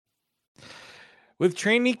With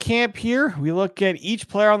training camp here, we look at each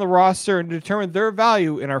player on the roster and determine their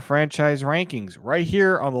value in our franchise rankings right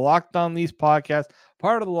here on the Locked On Leafs podcast,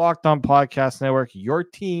 part of the Locked On Podcast Network, your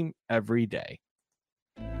team every day.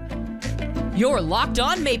 You're Locked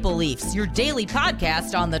On Maple Leafs, your daily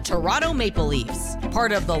podcast on the Toronto Maple Leafs,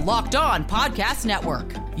 part of the Locked On Podcast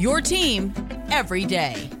Network, your team every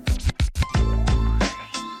day.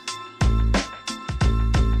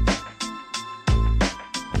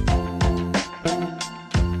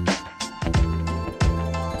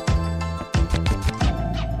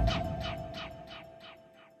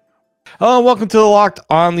 Hello, and welcome to the Locked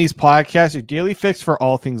On Leafs podcast, your daily fix for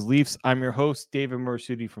all things Leafs. I'm your host, David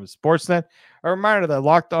Morsuti from Sportsnet. A reminder that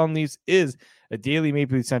Locked On Leafs is a daily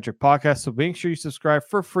Maple Leaf-centric podcast, so make sure you subscribe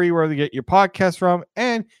for free wherever you get your podcast from,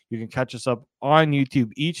 and you can catch us up on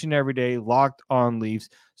YouTube each and every day, Locked On Leafs.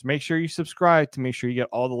 So make sure you subscribe to make sure you get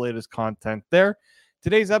all the latest content there.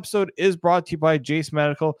 Today's episode is brought to you by Jase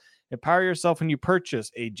Medical. Empower yourself when you purchase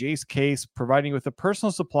a Jase case, providing you with a personal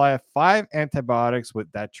supply of 5 antibiotics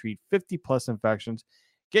that treat 50-plus infections.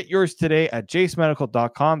 Get yours today at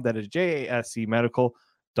jasemedical.com. That is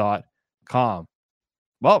JASCmedical.com.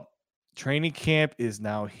 Well, training camp is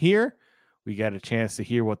now here. We got a chance to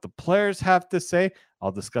hear what the players have to say.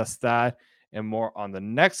 I'll discuss that and more on the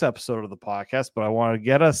next episode of the podcast, but I want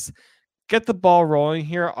to get the ball rolling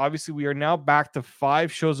here. Obviously, we are now back to 5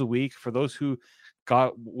 shows a week. For those who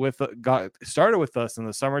got started with us in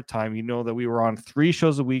the summertime, you know that we were on 3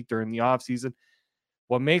 shows a week during the off season.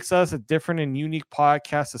 What makes us a different and unique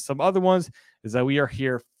podcast to some other ones is that we are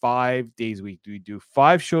here 5 days a week. We do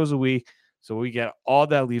 5 shows a week, so we get all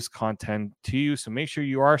that Leafs content to you. So make sure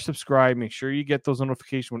you are subscribed. Make sure you get those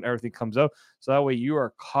notifications when everything comes out, so that way you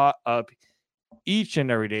are caught up each and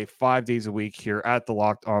every day, 5 days a week here at the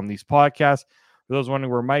Locked On Leafs podcast. For those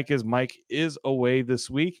wondering where Mike is away this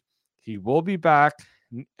week. He will be back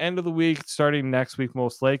end of the week, starting next week,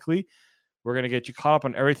 most likely. We're going to get you caught up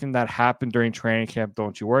on everything that happened during training camp.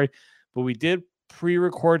 Don't you worry. But we did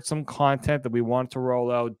pre-record some content that we wanted to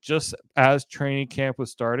roll out just as training camp was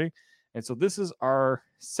starting. And so this is our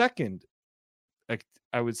second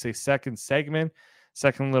segment,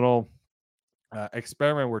 second little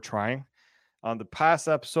experiment we're trying. On the past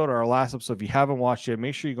episode, or our last episode, if you haven't watched it,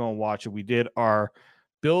 make sure you go and watch it. We did our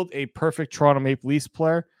build a perfect Toronto Maple Leafs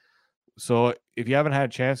player. So if you haven't had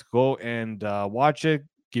a chance, go and watch it.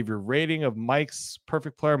 Give your rating of Mike's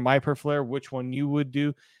perfect player, my perfect player, which one you would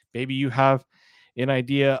do. Maybe you have an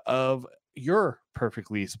idea of your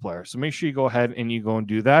perfect Leafs player. So make sure you go ahead and you go and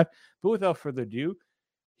do that. But without further ado,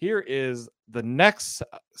 here is the next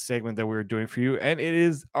segment that we're doing for you. And it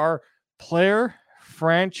is our player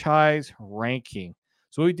franchise ranking.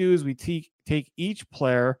 So what we do is we take each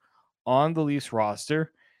player on the Leafs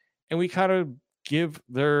roster and we kind of give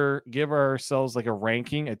ourselves like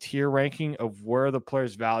a tier ranking of where the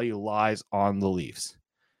player's value lies on the Leafs.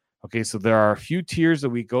 Okay, so there are a few tiers that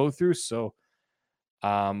we go through. So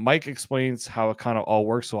Mike explains how it kind of all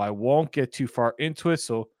works, so I won't get too far into it.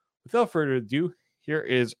 So without further ado, here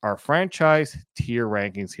is our franchise tier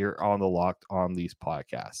rankings here on the Locked On Leafs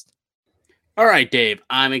podcast. All right, Dave,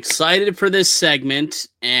 I'm excited for this segment,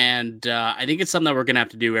 and I think it's something that we're going to have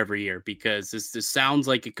to do every year because this sounds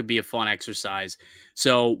like it could be a fun exercise.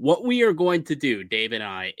 So what we are going to do, Dave and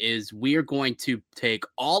I, is we are going to take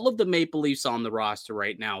all of the Maple Leafs on the roster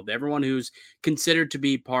right now, everyone who's considered to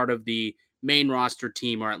be part of the main roster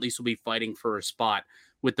team, or at least will be fighting for a spot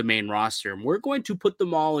with the main roster, and we're going to put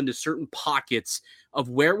them all into certain pockets of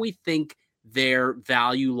where we think their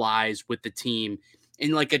value lies with the team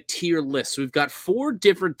in like a tier list. So we've got 4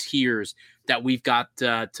 different tiers that we've got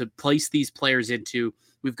to place these players into.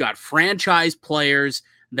 We've got franchise players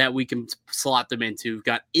that we can slot them into. We've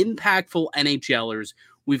got impactful NHLers.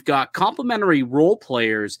 We've got complementary role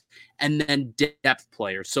players, and then depth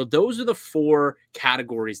players. So those are the 4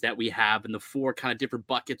 categories that we have, and the 4 kind of different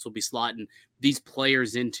buckets we'll be slotting these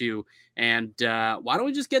players into. And why don't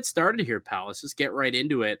we just get started here, pal? Let's just get right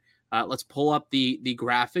into it. Let's pull up the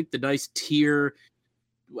graphic, the nice tier.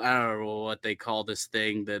 I don't know what they call this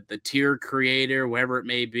thing, the tier creator, whatever it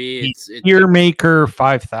may be. It's Tier Maker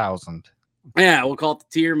 5000. Yeah, we'll call it the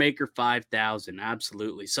Tier Maker 5000.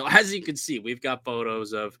 Absolutely. So as you can see, we've got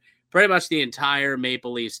photos of pretty much the entire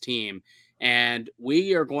Maple Leafs team, and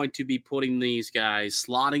we are going to be putting these guys,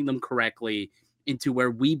 slotting them correctly into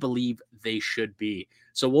where we believe they should be.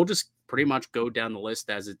 So we'll just pretty much go down the list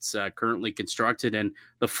as it's currently constructed. And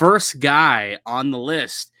the first guy on the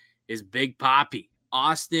list is Big Papi,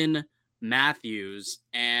 Auston Matthews.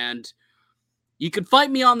 And you can fight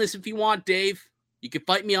me on this if you want, Dave. You can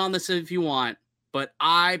fight me on this if you want. But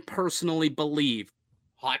I personally believe,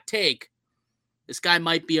 hot take, this guy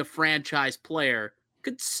might be a franchise player,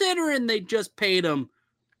 considering they just paid him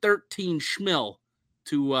 13 schmil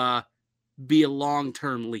to be a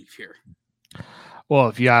long-term Leaf here. Well,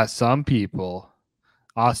 if you ask some people,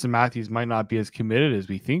 Austin Matthews might not be as committed as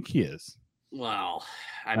we think he is. Well,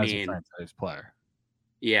 I as mean, a franchise player.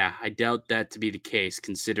 Yeah, I doubt that to be the case,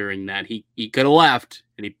 considering that he could have left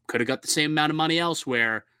and he could have got the same amount of money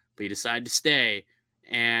elsewhere, but he decided to stay.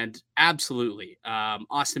 And absolutely,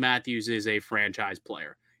 Austin Matthews is a franchise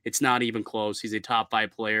player. It's not even close. He's a top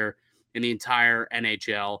 5 player in the entire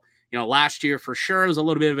NHL. You know, last year for sure it was a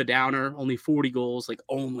little bit of a downer, only 40 goals, like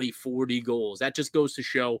only 40 goals. That just goes to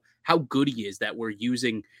show how good he is that we're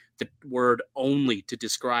using the word only to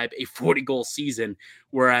describe a 40-goal season.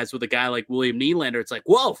 Whereas with a guy like William Nylander, it's like,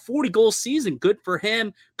 whoa, 40-goal season, good for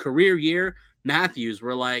him, career year. Matthews,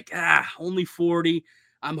 we're like, only 40.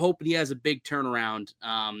 I'm hoping he has a big turnaround.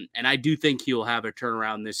 And I do think he'll have a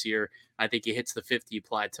turnaround this year. I think he hits the 50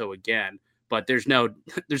 plateau again. But there's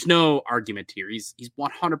no argument here. He's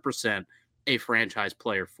 100% a franchise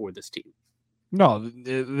player for this team. No,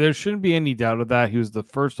 there shouldn't be any doubt of that. He was the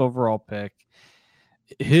first overall pick.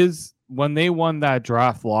 When they won that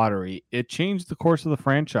draft lottery, it changed the course of the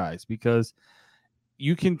franchise because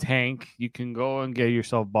you can tank, you can go and get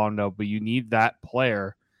yourself bombed out, but you need that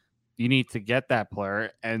player. You need to get that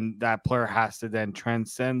player, and that player has to then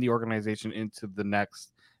transcend the organization into the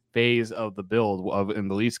next phase of the build of, in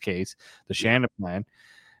the Leafs case, the Shannon plan.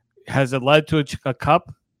 Has it led to a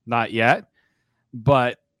cup? Not yet,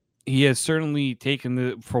 but he has certainly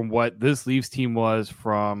taken from what this Leafs team was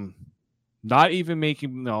from not even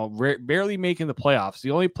barely making the playoffs.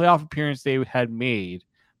 The only playoff appearance they had made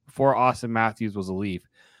before Austin Matthews was a Leaf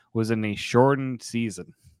was in a shortened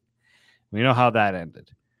season. We know how that ended.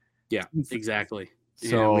 Yeah, exactly.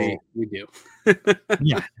 So yeah, we do.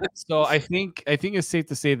 Yeah. So I think it's safe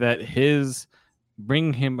to say that his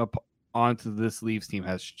bringing him up onto this Leafs team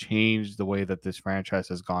has changed the way that this franchise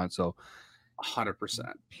has gone. So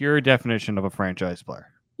 100%. Pure definition of a franchise player.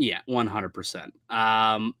 Yeah,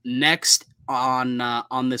 100%. Next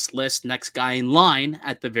on this list, next guy in line,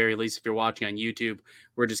 at the very least, if you're watching on YouTube,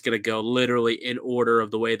 we're just going to go literally in order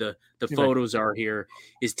of the way the photos are here,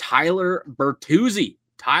 is Tyler Bertuzzi.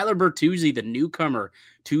 Tyler Bertuzzi, the newcomer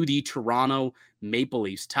to the Toronto Maple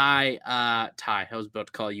Leafs. Ty, I was about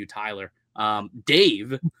to call you Tyler.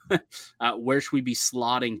 Dave, where should we be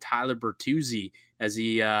slotting Tyler Bertuzzi as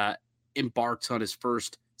he embarks on his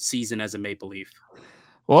first season as a Maple Leaf?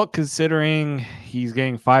 Well, considering he's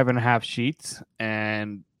getting 5.5 sheets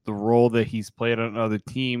and the role that he's played on other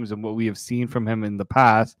teams and what we have seen from him in the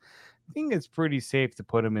past, I think it's pretty safe to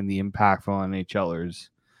put him in the impactful NHLers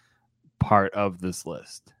part of this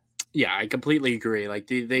list. Yeah, I completely agree. Like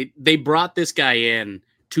they brought this guy in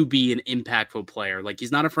to be an impactful player. Like,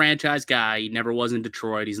 he's not a franchise guy. He never was in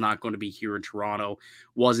Detroit. He's not going to be here in Toronto.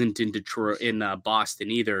 Wasn't in Detroit, in Boston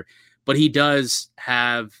either. But he does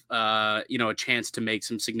have, a chance to make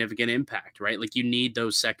some significant impact, right? Like, you need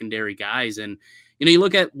those secondary guys. And, you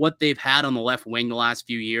look at what they've had on the left wing the last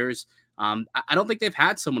few years. I don't think they've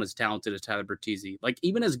had someone as talented as Tyler Bertuzzi. Like,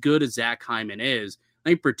 even as good as Zach Hyman is, I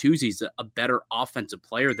think Bertuzzi's a better offensive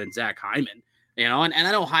player than Zach Hyman. And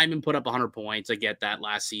I know Hyman put up 100 points. I get that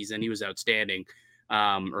last season. He was outstanding,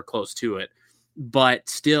 or close to it. But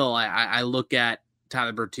still, I look at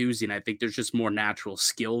Tyler Bertuzzi, and I think there's just more natural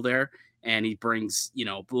skill there. And he brings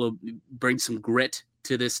some grit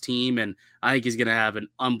to this team. And I think he's going to have an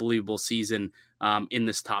unbelievable season in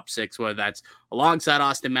this top 6, whether that's alongside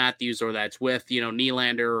Austin Matthews or that's with,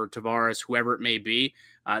 Nylander or Tavares, whoever it may be.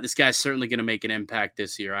 This guy's certainly going to make an impact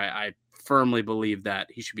this year. I firmly believe that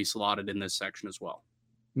he should be slotted in this section as well.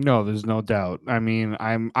 No, there's no doubt. I mean,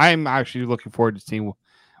 I'm actually looking forward to seeing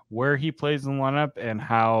where he plays in the lineup and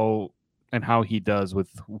how he does with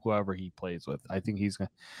whoever he plays with. I think he's gonna.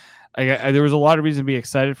 There was a lot of reason to be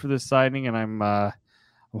excited for this signing, and I'm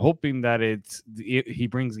hoping that he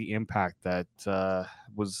brings the impact that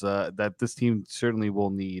that this team certainly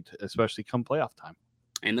will need, especially come playoff time.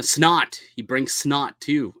 And the snot, he brings snot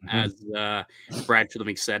too, as Brad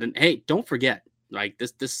Treliving said. And hey, don't forget, like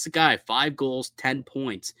this is a guy, 5 goals, 10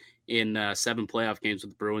 points in 7 playoff games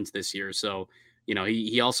with the Bruins this year. So,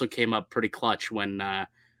 he also came up pretty clutch when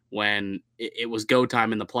it was go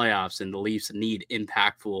time in the playoffs, and the Leafs need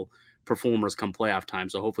impactful performers come playoff time.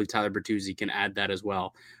 So hopefully Tyler Bertuzzi can add that as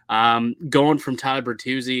well. Going from Tyler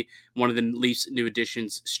Bertuzzi, one of the Leafs new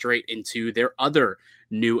additions, straight into their other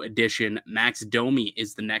new addition, Max Domi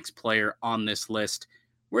is the next player on this list.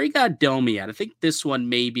 Where you got Domi at? I think this one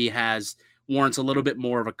maybe warrants a little bit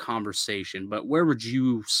more of a conversation, but where would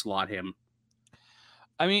you slot him?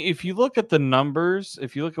 I mean, if you look at the numbers,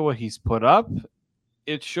 if you look at what he's put up,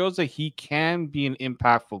 it shows that he can be an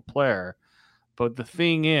impactful player. But the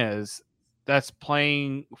thing is, that's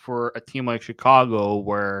playing for a team like Chicago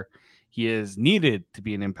where he is needed to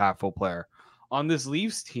be an impactful player. On this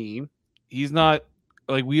Leafs team, he's not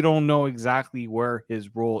like we don't know exactly where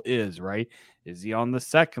his role is, right? Is he on the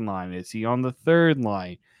second line? Is he on the third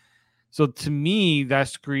line? So to me, that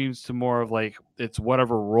screams to more of like it's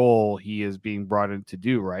whatever role he is being brought in to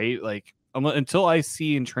do, right? Like until I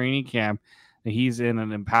see in training camp that he's in an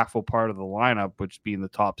impactful part of the lineup, which being the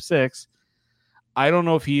top six, I don't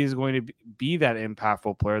know if he is going to be that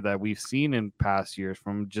impactful player that we've seen in past years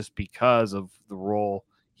from just because of the role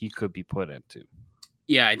he could be put into.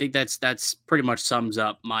 Yeah, I think that's pretty much sums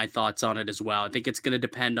up my thoughts on it as well. I think it's going to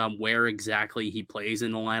depend on where exactly he plays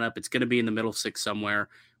in the lineup. It's going to be in the middle six somewhere,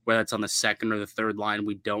 whether it's on the second or the third line.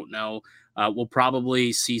 We don't know. We'll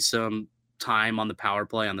probably see some time on the power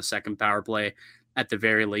play, on the second power play at the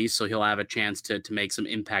very least, so he'll have a chance to make some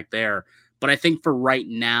impact there. But I think for right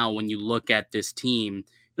now, when you look at this team,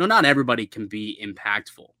 not everybody can be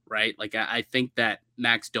impactful, right? Like I think that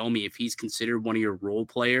Max Domi, if he's considered one of your role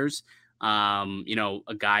players,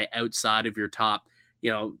 a guy outside of your top,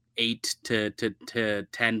 8 to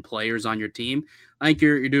 10 players on your team, I think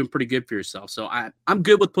you're doing pretty good for yourself. So I'm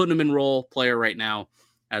good with putting him in role player right now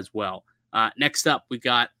as well. Next up, we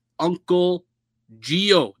got Uncle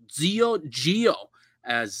Gio,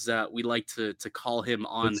 as we like to call him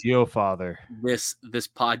on Gio Father. This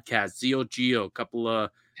podcast. Gio, couple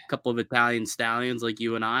of Italian stallions like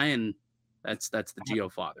you and I, and that's the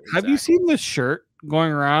Gio Father. Have you seen this shirt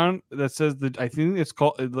going around that says I think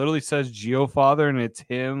it literally says Gio Father, and it's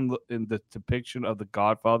him in the depiction of the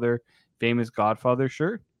Godfather, famous Godfather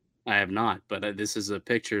shirt? I have not, but this is a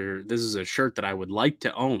picture. This is a shirt that I would like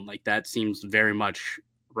to own. Like that seems very much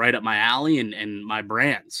right up my alley and my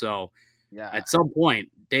brand. So yeah, at some point,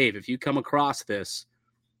 Dave, if you come across this,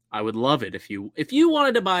 I would love it. If you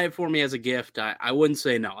wanted to buy it for me as a gift, I wouldn't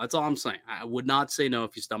say no. That's all I'm saying. I would not say no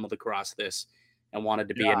if you stumbled across this and wanted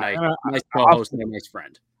to be a nice co-host and a nice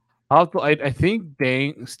friend. I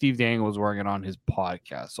think Steve Dangle was working on his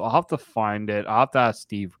podcast, so I'll have to find it. I'll have to ask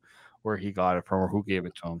Steve where he got it from or who gave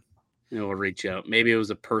it to him. We'll reach out. Maybe it was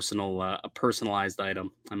a personalized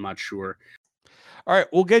item. I'm not sure. All right,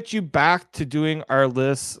 we'll get you back to doing our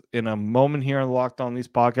list in a moment here on the Locked On Leafs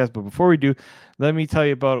podcast. But before we do, let me tell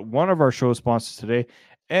you about one of our show sponsors today,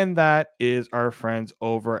 and that is our friends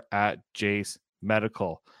over at Jase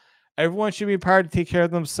Medical. Everyone should be empowered to take care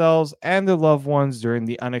of themselves and their loved ones during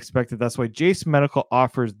the unexpected. That's why Jase Medical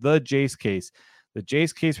offers the Jase Case. The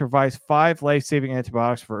Jase Case provides 5 life-saving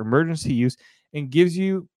antibiotics for emergency use and gives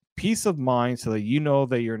you peace of mind so that you know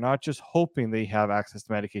that you're not just hoping they have access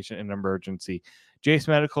to medication in an emergency. Jase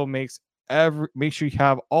Medical make sure you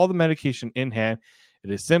have all the medication in hand.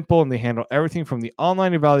 It is simple, and they handle everything from the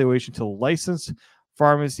online evaluation to licensed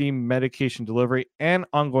pharmacy, medication delivery, and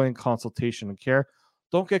ongoing consultation and care.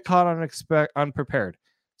 Don't get caught unprepared.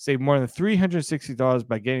 Save more than $360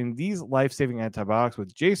 by getting these life-saving antibiotics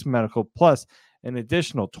with Jase Medical, plus an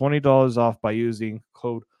additional $20 off by using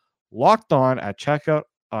code LOCKEDON at checkout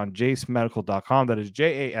on jasemedical.com. That is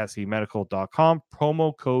JASE medical.com,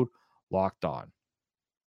 promo code LOCKEDON.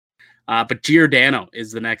 But Giordano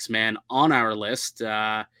is the next man on our list.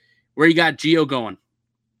 Where you got Gio going?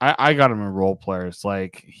 I got him in role players.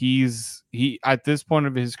 Like he at this point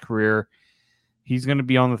of his career, he's going to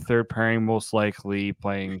be on the third pairing, most likely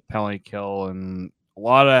playing penalty kill and a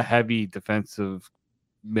lot of heavy defensive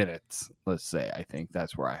minutes. Let's say I think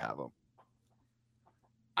that's where I have him.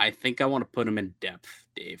 I think I want to put him in depth,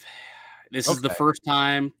 Dave. This is the first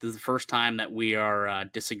time. This is the first time that we are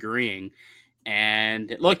disagreeing.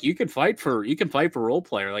 And look, you can fight for role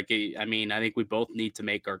player. Like, I mean, I think we both need to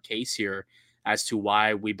make our case here as to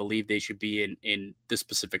why we believe they should be in this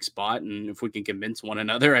specific spot. And if we can convince one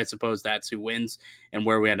another, I suppose that's who wins and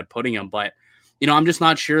where we end up putting them. But, I'm just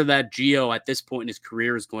not sure that Gio at this point in his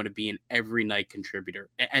career is going to be an every night contributor.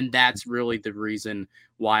 And that's really the reason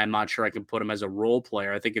why I'm not sure I can put him as a role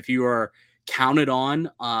player. I think if you are counted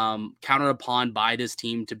upon by this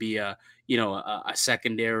team to be a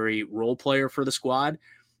secondary role player for the squad,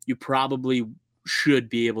 you probably should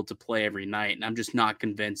be able to play every night. And I'm just not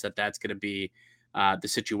convinced that that's going to be the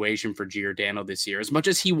situation for Giordano this year, as much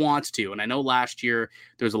as he wants to. And I know last year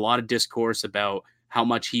there was a lot of discourse about how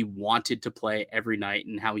much he wanted to play every night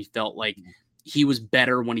and how he felt like he was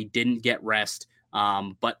better when he didn't get rest.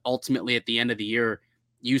 But ultimately at the end of the year,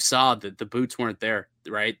 you saw that the boots weren't there,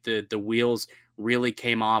 right? The wheels really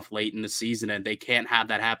came off late in the season, and they can't have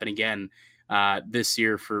that happen again this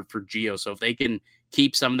year for Gio. So if they can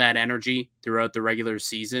keep some of that energy throughout the regular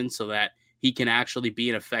season so that he can actually be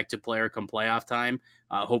an effective player come playoff time.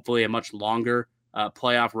 Hopefully a much longer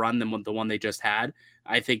playoff run than the one they just had.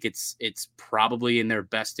 I think it's probably in their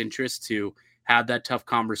best interest to have that tough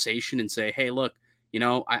conversation and say, hey, look,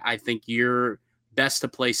 I think you're best to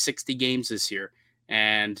play 60 games this year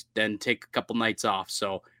and then take a couple nights off.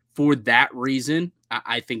 So for that reason,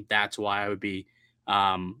 I think that's why I would be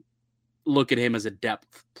look at him as a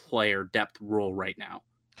depth player, depth role right now.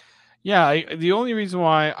 Yeah, the only reason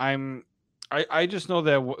why I just know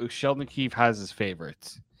that Sheldon Keefe has his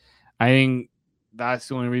favorites. I think that's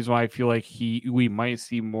the only reason why I feel like we might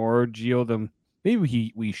see more Gio than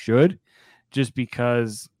maybe we should, just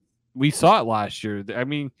because we saw it last year. I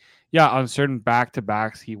mean, yeah, on certain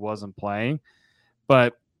back-to-backs he wasn't playing,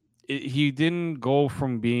 but he didn't go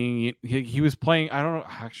from being he was playing. I don't know.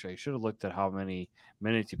 Actually, I should have looked at how many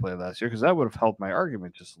minutes he played last year because that would have helped my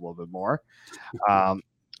argument just a little bit more.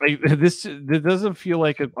 This doesn't feel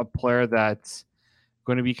like a player that's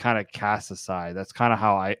going to be kind of cast aside. That's kind of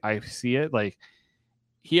how I see it. Like,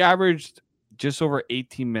 he averaged just over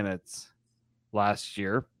 18 minutes last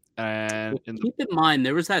year. And keep in mind,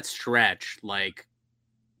 there was that stretch like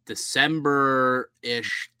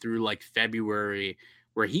December-ish through like February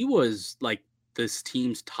where he was like this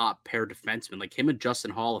team's top pair defenseman. Like, him and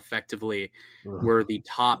Justin Hall effectively were the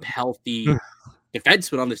top healthy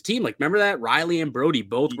defenseman on this team. Like, remember that? Riley and Brody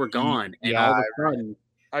both were gone. And all of a sudden,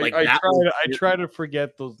 I try to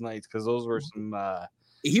forget those nights because those were some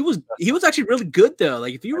he was actually really good though.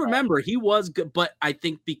 Like, if you remember, he was good, but I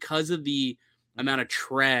think because of the amount of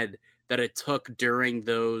tread that it took during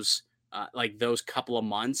those those couple of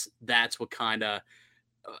months, that's what kind of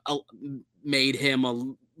made him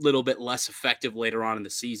a little bit less effective later on in the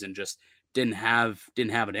season. Just didn't have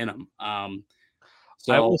it in him.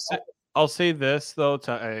 So I'll say this though, it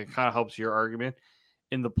kind of helps your argument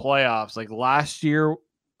in the playoffs. Like last year,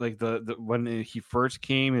 like the when he first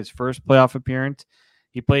came, his first playoff appearance,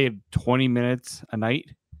 he played 20 minutes a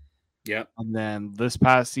night. Yeah, and then this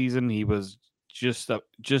past season, he was just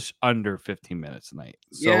under 15 minutes a night.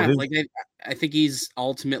 So yeah, I think he's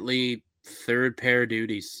ultimately third pair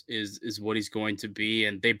duties is what he's going to be,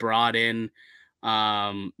 and they brought in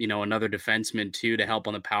another defenseman too to help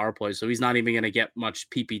on the power play, so he's not even going to get much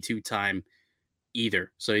PP2 time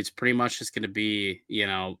either. So it's pretty much just going to be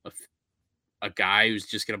a guy who's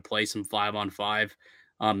just going to play some 5-on-5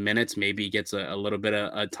 minutes. Maybe he gets a little bit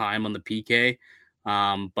of time on the PK,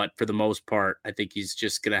 but for the most part, I think he's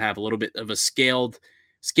just going to have a little bit of a scaled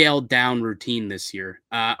down routine this year.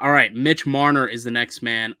 All right, Mitch Marner is the next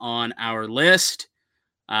man on our list.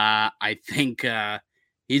 I think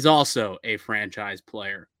he's also a franchise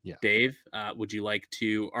player. Yeah. Dave, would you like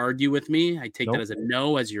to argue with me? I take that as a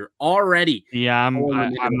no, as you're already. Yeah, I'm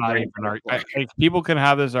not even arguing. People can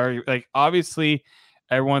have this argument. Like, obviously,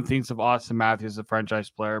 everyone thinks of Austin Matthews as a franchise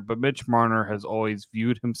player, but Mitch Marner has always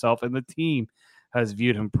viewed himself, and the team has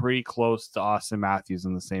viewed him pretty close to Austin Matthews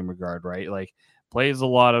in the same regard, right? Like, plays a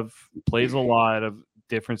lot of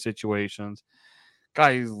different situations.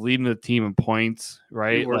 Guy is leading the team in points,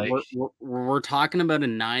 right? We're talking about a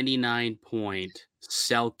 99-point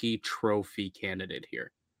Selke Trophy candidate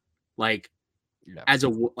here. Like, yeah. as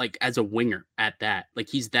a winger at that. Like,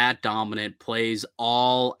 he's that dominant, plays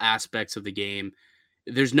all aspects of the game.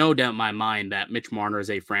 There's no doubt in my mind that Mitch Marner is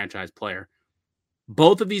a franchise player.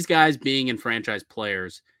 Both of these guys being in franchise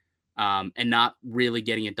players, and not really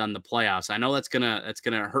getting it done in the playoffs. I know that's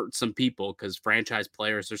gonna hurt some people because franchise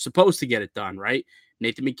players are supposed to get it done, right?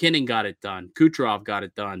 Nathan McKinnon got it done. Kucherov got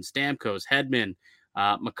it done. Stamkos, Hedman,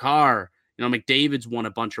 Makar. McDavid's won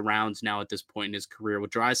a bunch of rounds now at this point in his career with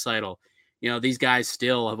Draisaitl. These guys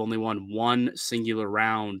still have only won one singular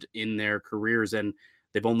round in their careers, and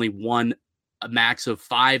they've only won a max of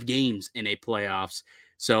 5 games in a playoffs.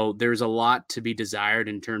 So there's a lot to be desired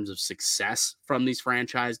in terms of success from these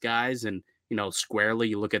franchise guys. And, squarely,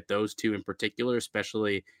 you look at those two in particular,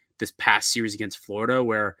 especially this past series against Florida,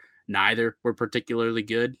 where neither were particularly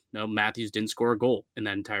good. Matthews didn't score a goal in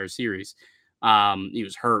that entire series. He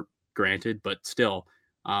was hurt, granted, but still.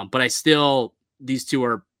 These two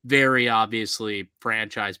are very obviously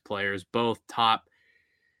franchise players, both top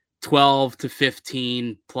 12 to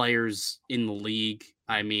 15 players in the league.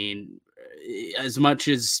 I mean, as much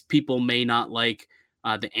as people may not like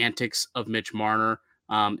the antics of Mitch Marner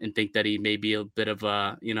and think that he may be a bit of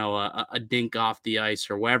a dink off the ice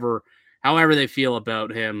or however they feel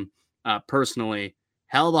about him personally,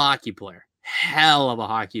 hell of a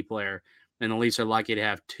hockey player. And the Leafs are lucky to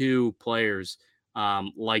have 2 players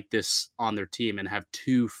like this on their team and have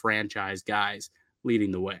 2 franchise guys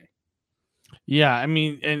leading the way. Yeah, I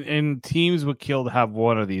mean, and teams would kill to have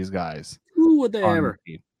one of these guys Who would they on ever?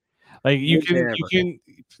 the team. Like you can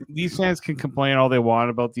these fans can complain all they want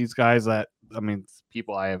about these guys that I mean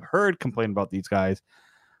people I have heard complain about these guys.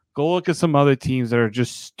 Go look at some other teams that are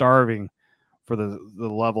just starving for the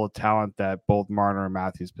level of talent that both Marner and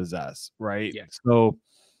Matthews possess, right? Yeah. So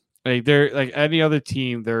like they're like any other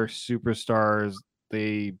team, they're superstars.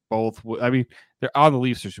 They both I mean, they're on the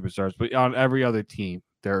Leafs are superstars, but on every other team,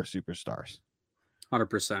 they're superstars.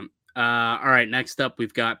 100%. All right, next up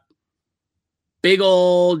we've got big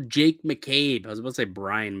old Jake McCabe. I was about to say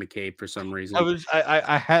Brian McCabe for some reason.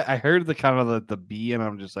 I heard the kind of the B, and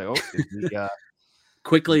I'm just like, oh,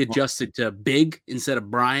 quickly adjusted to big instead of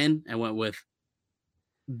Brian and went with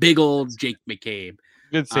big old Jake McCabe.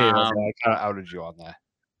 Good save. I kind of outed you on that.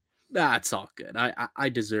 That's all good. I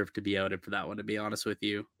deserve to be outed for that one, to be honest with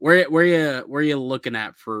you. Where you looking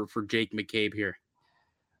at for Jake McCabe here?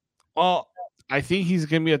 Well, I think he's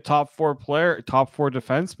going to be a top 4 player, top 4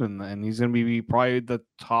 defenseman, and he's going to be probably the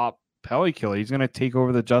top penalty killer. He's going to take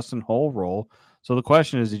over the Justin Hull role. So the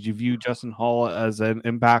question is, did you view Justin Hull as an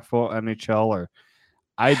impactful NHLer?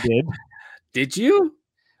 I did. Did you?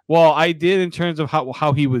 Well, I did in terms of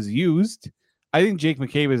how he was used. I think Jake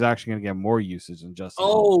McCabe is actually going to get more usage than Justin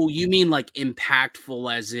Hull. You mean like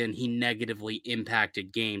impactful as in he negatively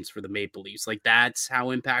impacted games for the Maple Leafs? Like that's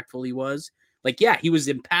how impactful he was? Like, yeah, he was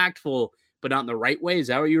impactful, but not in the right way. Is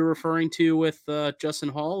that what you're referring to with Justin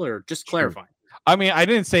Hall, or just clarifying? I mean, I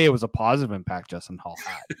didn't say it was a positive impact Justin Hall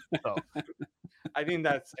had. So I think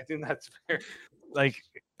that's fair. I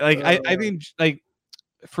think like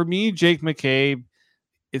for me, Jake McCabe,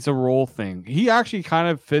 it's a role thing. He actually kind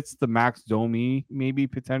of fits the Max Domi maybe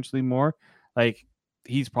potentially more. Like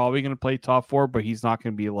he's probably going to play top 4, but he's not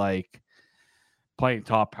going to be like playing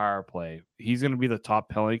top power play. He's going to be the top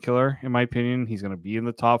penalty killer, in my opinion. He's going to be in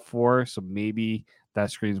the top 4, so maybe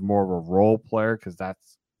that screams more of a role player because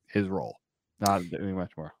that's his role, not doing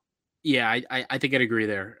much more. Yeah, I think I'd agree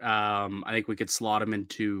there. I think we could slot him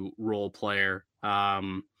into role player.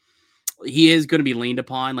 He is going to be leaned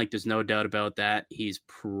upon. Like, there's no doubt about that. He's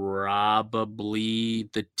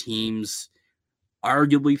probably the team's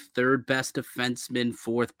arguably third best defenseman,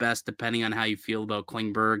 fourth best, depending on how you feel about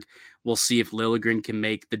Klingberg. We'll see if Liljegren can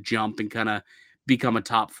make the jump and kind of become a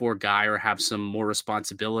top 4 guy or have some more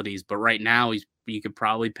responsibilities. But right now, you could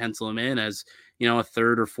probably pencil him in as, a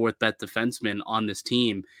third or fourth best defenseman on this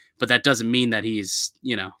team. But that doesn't mean that he's,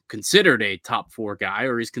 considered a top 4 guy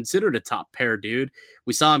or he's considered a top pair dude.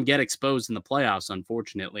 We saw him get exposed in the playoffs,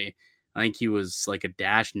 unfortunately. I think he was like a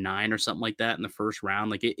 -9 or something like that in the first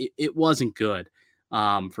round. Like it wasn't good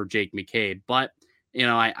for Jake McCabe. But,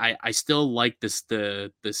 I still like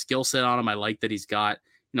the skill set on him. I like that he's got,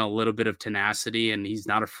 a little bit of tenacity and he's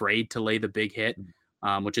not afraid to lay the big hit,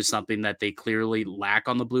 which is something that they clearly lack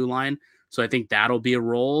on the blue line. So I think that'll be a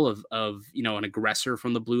role of an aggressor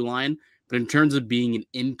from the blue line. But in terms of being an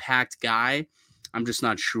impact guy, I'm just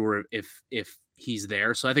not sure if he's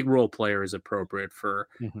there. So I think role player is appropriate for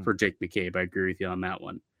Jake McCabe. I agree with you on that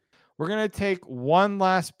one. We're going to take one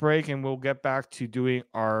last break and we'll get back to doing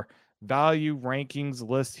our value rankings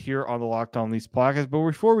list here on the Locked On Leafs podcast. But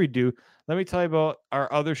before we do, let me tell you about our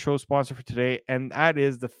other show sponsor for today, and that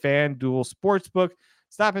is the FanDuel Sportsbook.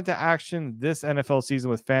 Snap into action this NFL season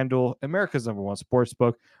with FanDuel, America's #1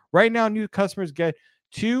 sportsbook. Right now, new customers get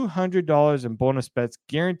 $200 in bonus bets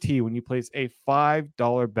guaranteed when you place a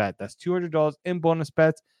 $5 bet. That's $200 in bonus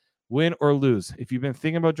bets, win or lose. If you've been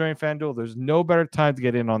thinking about joining FanDuel, there's no better time to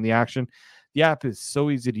get in on the action. The app is so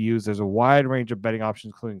easy to use. There's a wide range of betting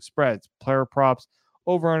options, including spreads, player props,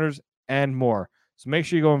 over-unders, and more. So make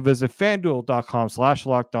sure you go and visit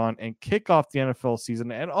FanDuel.com/lockedon and kick off the NFL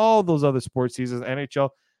season and all those other sports seasons.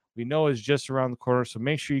 NHL, we know, is just around the corner. So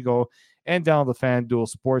make sure you go and download the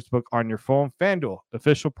FanDuel Sportsbook on your phone. FanDuel,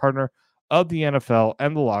 official partner of the NFL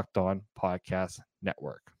and the Locked On Podcast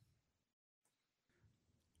Network.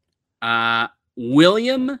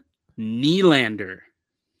 William Nylander.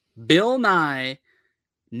 Bill Nye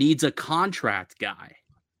needs a contract guy.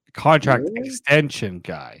 Contract extension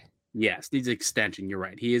guy. Yes, needs extension. You're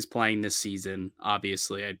right. He is playing this season.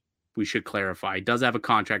 Obviously, we should clarify. He does have a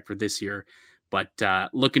contract for this year, but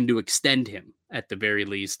looking to extend him at the very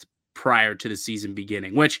least prior to the season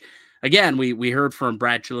beginning, which, again, we heard from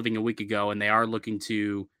Brad Treliving a week ago, and they are looking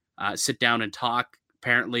to sit down and talk.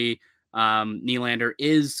 Apparently, Nylander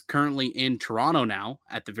is currently in Toronto now,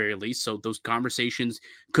 at the very least, so those conversations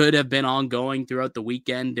could have been ongoing throughout the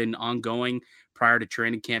weekend and ongoing prior to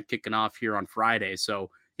training camp kicking off here on Friday. So,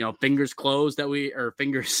 fingers closed that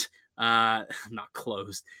fingers not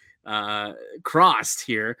closed, crossed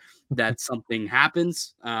here that something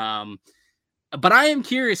happens. But I am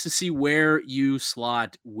curious to see where you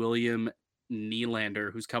slot William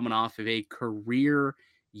Nylander, who's coming off of a career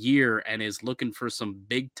year and is looking for some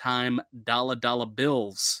big time dollar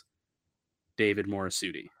bills. David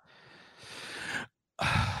Morassutti.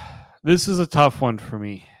 This is a tough one for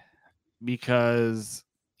me because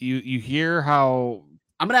you hear how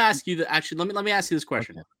I'm going to ask you actually let me ask you this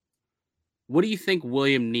question. Okay. What do you think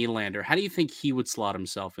William Nylander, how do you think he would slot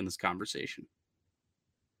himself in this conversation?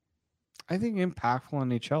 I think impactful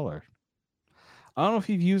NHLer. I don't know if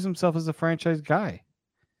he views himself as a franchise guy.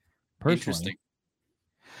 Personally. Interesting.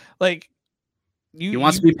 Like he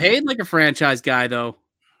wants to be paid like a franchise guy, though.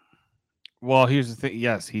 Well, here's the thing.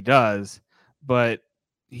 Yes, he does, but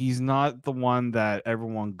he's not the one that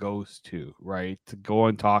everyone goes to, right? To go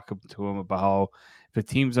and talk to him about how if a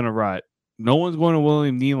team's in a rut, no one's going to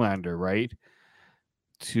William Nylander, right?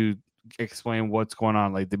 To explain what's going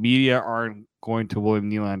on. Like the media aren't going to William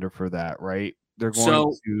Nylander for that, right? They're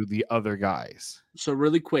going to the other guys. So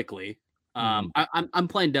really quickly, I'm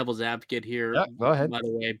playing devil's advocate here. Yeah, go ahead. By the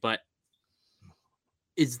way, but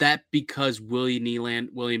is that because William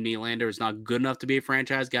Nylander is not good enough to be a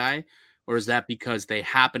franchise guy, or is that because they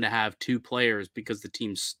happen to have two players because the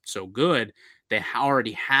team's so good they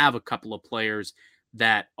already have a couple of players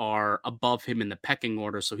that are above him in the pecking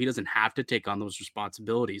order, so he doesn't have to take on those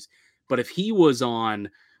responsibilities? But if he was on,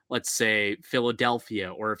 let's say,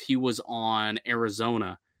 Philadelphia, or if he was on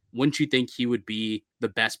Arizona, wouldn't you think he would be the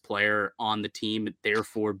best player on the team,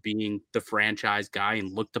 therefore being the franchise guy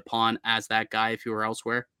and looked upon as that guy if he were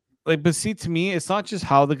elsewhere? Like, but see, to me, it's not just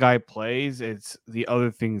how the guy plays, it's the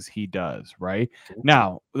other things he does, right?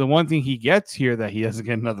 Now, the one thing he gets here that he doesn't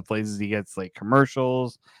get in other places, he gets like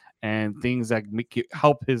commercials and things that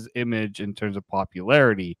help his image in terms of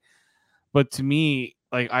popularity. But to me,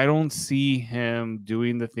 like, I don't see him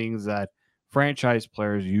doing the things that franchise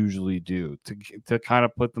players usually do to kind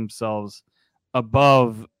of put themselves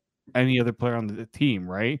above any other player on the team,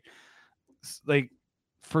 right? Like,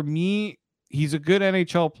 for me, he's a good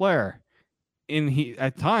NHL player, and he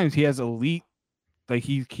at times he has elite, like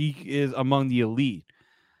he is among the elite.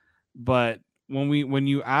 But when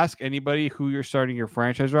you ask anybody who you're starting your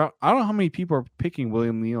franchise around, I don't know how many people are picking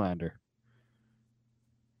William Nylander.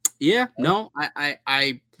 Yeah, no,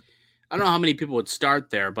 I don't know how many people would start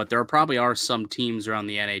there, but there probably are some teams around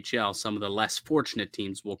the NHL, some of the less fortunate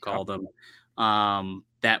teams, we'll call them,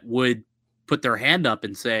 that would put their hand up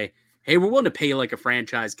and say, hey, we're willing to pay you like a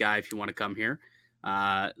franchise guy if you want to come here.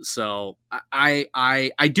 So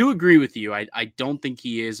I do agree with you. I don't think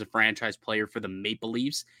he is a franchise player for the Maple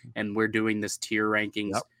Leafs, and we're doing this tier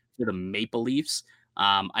rankings for the Maple Leafs.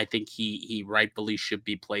 I think he rightfully should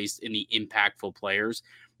be placed in the impactful players.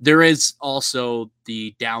 There is also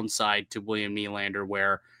the downside to William Nylander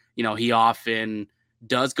where, he often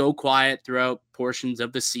does go quiet throughout portions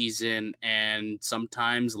of the season and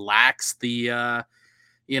sometimes lacks the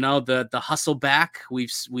hustle back. We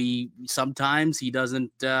sometimes he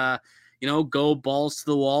doesn't, go balls to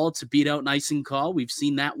the wall to beat out nice and call. We've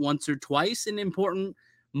seen that once or twice in important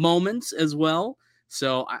moments as well.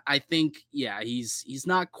 So I think, he's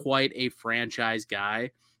not quite a franchise guy,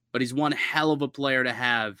 but he's one hell of a player to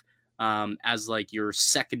have as like your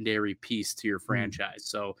secondary piece to your franchise.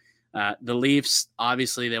 So the Leafs,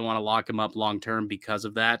 obviously, they want to lock him up long-term because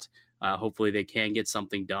of that. Hopefully they can get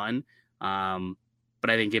something done. But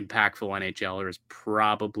I think impactful NHLer is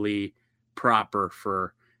probably proper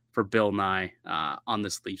for Bill Nye on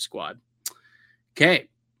this Leaf squad. Okay,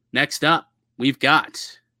 next up, we've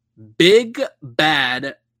got Big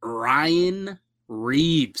Bad Ryan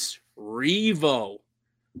Reaves. Revo.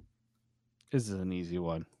 This is an easy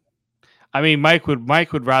one. I mean, Mike would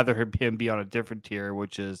rather him be on a different tier,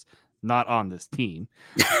 which is not on this team.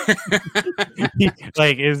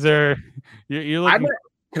 Like, is there? You're looking.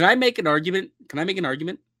 Can I make an argument?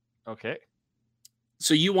 Okay.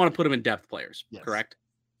 So you want to put him in depth players, yes. Correct?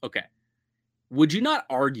 Okay. Would you not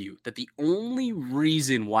argue that the only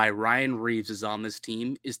reason why Ryan Reaves is on this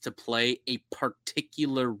team is to play a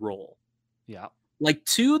particular role? Yeah. Like,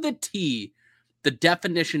 to the T, the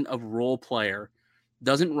definition of role player,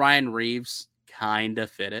 doesn't Ryan Reaves kind of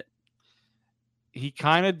fit it? He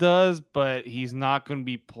kind of does, but he's not going to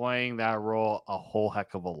be playing that role a whole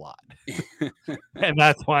heck of a lot. And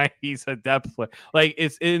that's why he's a depth player. Like,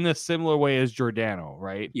 it's in a similar way as Giordano,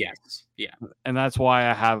 right? Yes. Yeah. And that's why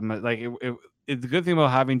I have him. Like, it's the good thing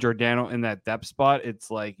about having Giordano in that depth spot.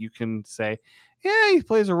 It's like you can say, yeah, he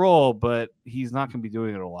plays a role, but he's not going to be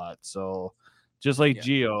doing it a lot. So just like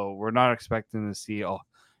Gio, we're not expecting to see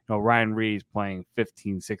Ryan Reaves playing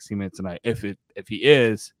 15, 16 minutes a night. If he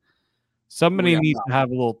is, somebody needs to have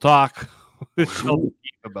a little talk tell the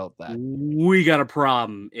team about that. We got a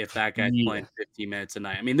problem if that guy's Yeah. playing 15 minutes a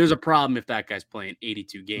night. I mean, there's a problem if that guy's playing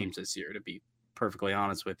 82 games this year, to be perfectly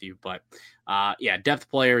honest with you. But yeah, depth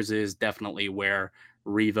players is definitely where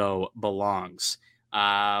Revo belongs.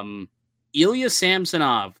 Ilya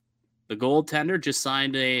Samsonov, the goaltender, just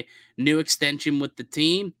signed a new extension with the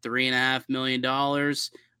team, $3.5 million,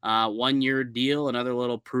 1 year deal, another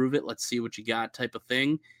little prove it, let's see what you got type of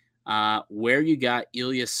thing. Where you got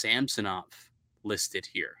Ilya Samsonov listed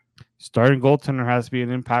here? Starting goaltender has to be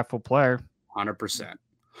an impactful player. 100%.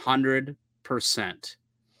 100%.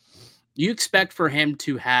 Do you expect for him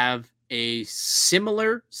to have a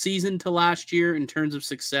similar season to last year in terms of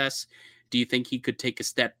success? Do you think he could take a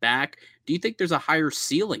step back? Do you think there's a higher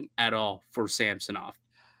ceiling at all for Samsonov?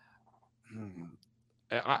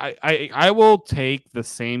 I will take the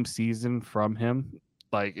same season from him.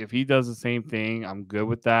 Like, if he does the same thing, I'm good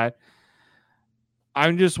with that.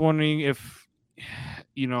 I'm just wondering if,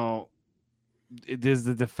 is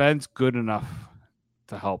the defense good enough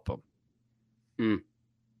to help him?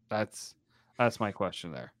 That's my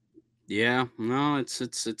question there. Yeah, no, it's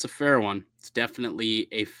a fair one. It's definitely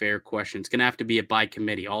a fair question. It's gonna have to be a by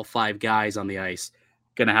committee. All 5 guys on the ice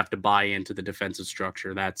gonna have to buy into the defensive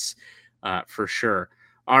structure. That's for sure.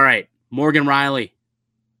 All right, Morgan Rielly,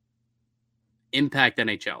 impact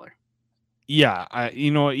NHLer. Yeah,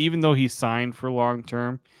 even though he's signed for long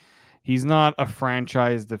term, he's not a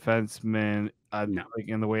franchise defenseman. No. Like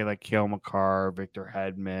in the way like Cale Makar, Victor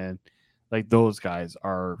Hedman, like those guys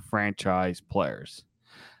are franchise players.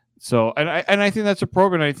 So, and I think that's a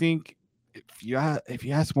program. I think if you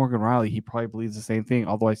ask Morgan Rielly, he probably believes the same thing.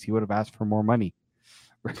 Otherwise, he would have asked for more money.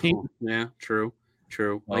 Right? Yeah, true.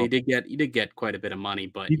 Well, you did get quite a bit of money,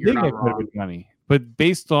 but he you're did not get quite a wrong. bit of money. But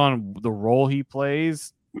based on the role he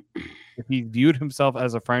plays, if he viewed himself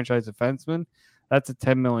as a franchise defenseman, that's a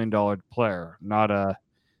 $10 million player, not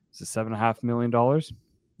is it $7.5 million?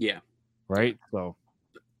 Yeah. Right. So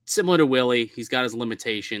similar to Willie, he's got his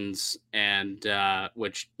limitations, and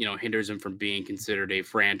which hinders him from being considered a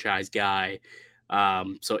franchise guy.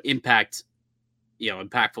 So impactful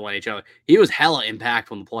NHL. He was hella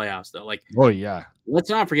impactful in the playoffs, though. Like, oh yeah, let's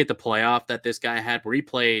not forget the playoff that this guy had, where he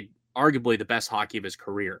played arguably the best hockey of his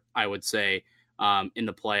career, I would say, in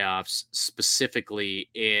the playoffs, specifically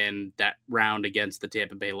in that round against the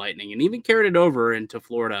Tampa Bay Lightning, and even carried it over into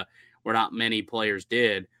Florida, where not many players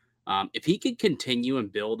did. If he could continue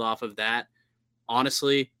and build off of that,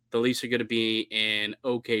 honestly, the Leafs are going to be in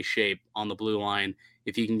okay shape on the blue line.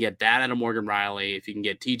 If you can get that out of Morgan Rielly, if you can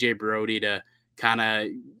get TJ Brody to kind of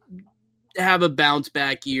have a bounce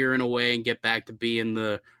back year in a way and get back to being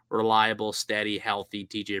the reliable, steady, healthy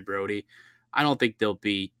TJ Brody, I don't think they'll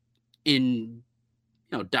be in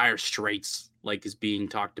dire straits like is being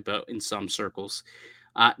talked about in some circles.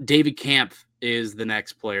 David Kampf is the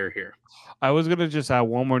next player here. I was going to just add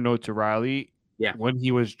one more note to Rielly. Yeah. When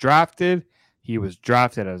he was drafted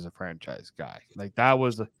as a franchise guy. Like that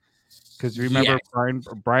was because remember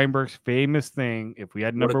Brian Burke's famous thing, if we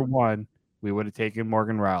had number 1, we would have taken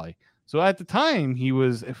Morgan Rielly. So at the time, he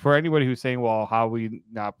was, for anybody who's saying, well, how are we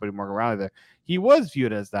not putting Morgan Rielly there? He was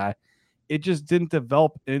viewed as that. It just didn't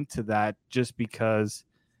develop into that just because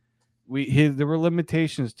there were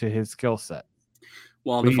limitations to his skill set.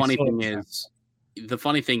 Well, the funny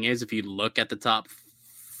thing is, if you look at the top,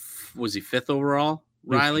 was he 5th overall,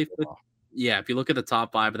 Rielly? Yeah, if you look at the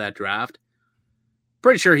top 5 of that draft,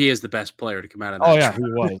 pretty sure he is the best player to come out of that. Oh, yeah, he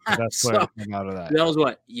was the best player to come out of that. That was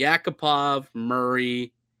what? Yakupov,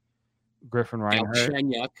 Murray, Griffin Reinhart.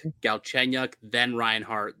 Galchenyuk, then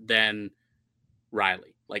Reinhart, then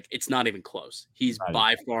Rielly. Like, it's not even close. He's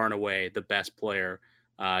by far and away the best player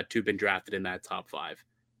to have been drafted in that top 5.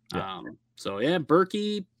 Yeah. So, yeah,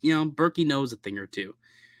 Berkey knows a thing or two.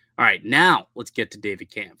 All right, now let's get to David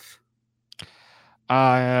Kampf.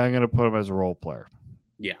 I'm going to put him as a role player.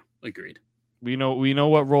 Yeah, agreed. We know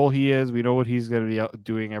what role he is. We know what he's going to be out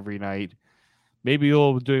doing every night. Maybe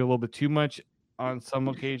he'll be doing a little bit too much on some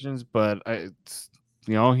occasions, but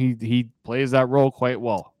he plays that role quite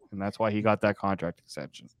well, and that's why he got that contract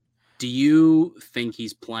extension. Do you think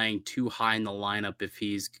he's playing too high in the lineup if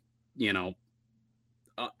he's,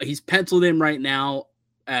 he's penciled in right now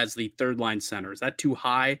as the 3rd line center? Is that too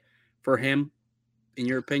high for him, in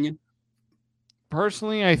your opinion?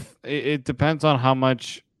 Personally, it depends on how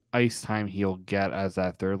much ice time he'll get as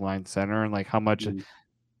that 3rd line center, and like how much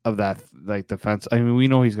of that like defense. I mean, we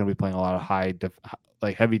know he's going to be playing a lot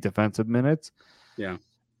of heavy defensive minutes. Yeah,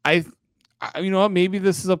 maybe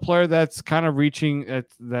this is a player that's kind of reaching.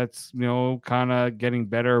 That's kind of getting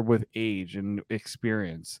better with age and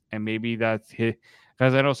experience, and maybe that's his.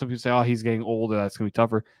 Because I know some people say, "Oh, he's getting older. That's going to be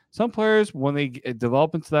tougher." some players, when they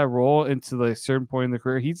develop into that role, into the certain point in the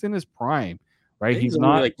career, he's in his prime, right? He's not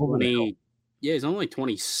only like over the hill, 20. Yeah, he's only like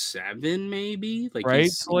 27, maybe. Like right?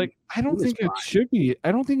 he's So, like, I don't in his think it prime. should be.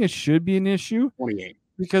 I don't think it should be an issue 28.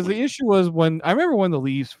 because the issue was when I remember when the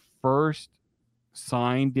Leafs first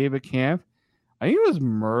signed David Kampf. I think it was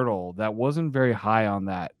Myrtle that wasn't very high on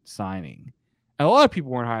that signing. And a lot of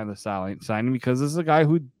people weren't high on the signing because this is a guy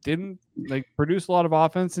who didn't like produce a lot of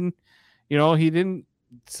offense, and he didn't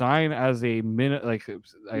sign as a minute like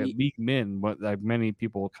a league min, what like many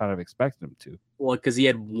people kind of expected him to. Well, because he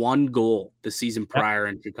had one goal the season prior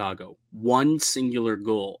in Chicago, one singular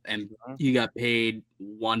goal, and he got paid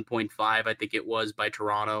 1.5, I think it was, by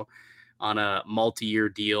Toronto on a multi-year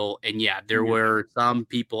deal. And yeah, there were some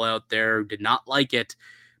people out there who did not like it,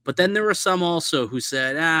 but then there were some also who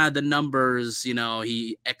said, the numbers, he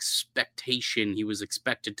was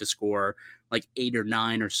expected to score like 8 or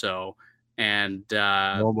 9 or so. And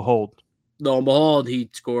lo and behold, he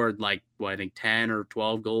scored like, I think 10 or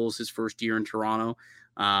 12 goals his first year in Toronto.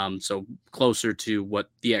 So closer to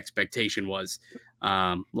what the expectation was.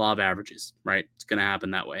 Law of averages, right? It's going to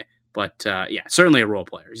happen that way. But yeah, certainly a role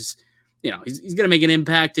player. He's going to make an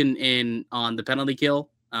impact on the penalty kill.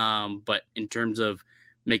 But in terms of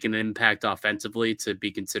making an impact offensively to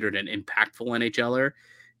be considered an impactful NHLer,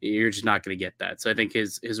 you're just not going to get that. So I think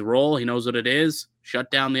his role, he knows what it is.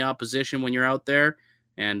 Shut down the opposition when you're out there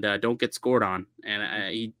and don't get scored on.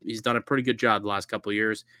 And he's done a pretty good job the last couple of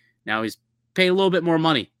years. Now he's paying a little bit more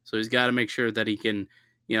money. So he's got to make sure that he can,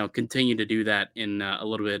 continue to do that in a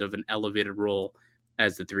little bit of an elevated role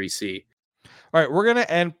as the 3C. All right, we're going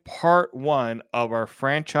to end part 1 of our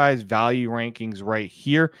franchise value rankings right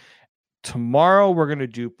here. Tomorrow, we're going to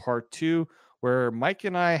do part 2, where Mike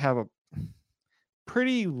and I have a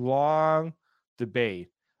pretty long debate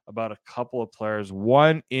about a couple of players,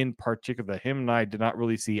 one in particular that him and I did not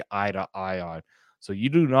really see eye to eye on. So you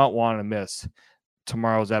do not want to miss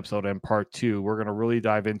tomorrow's episode and part 2. We're going to really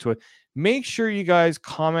dive into it. Make sure you guys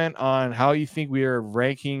comment on how you think we are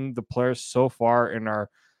ranking the players so far in our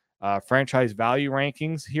franchise value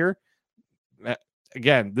rankings here.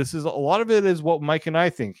 Again, this is a lot of it is what Mike and I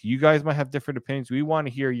think. You guys might have different opinions. We want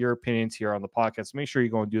to hear your opinions here on the podcast. Make sure you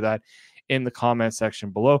go and do that in the comment section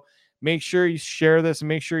below. Make sure you share this and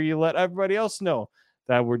make sure you let everybody else know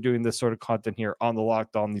that we're doing this sort of content here on the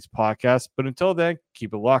Locked On Leafs podcast. But until then,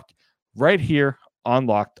 keep it locked right here on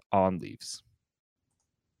Locked On Leafs.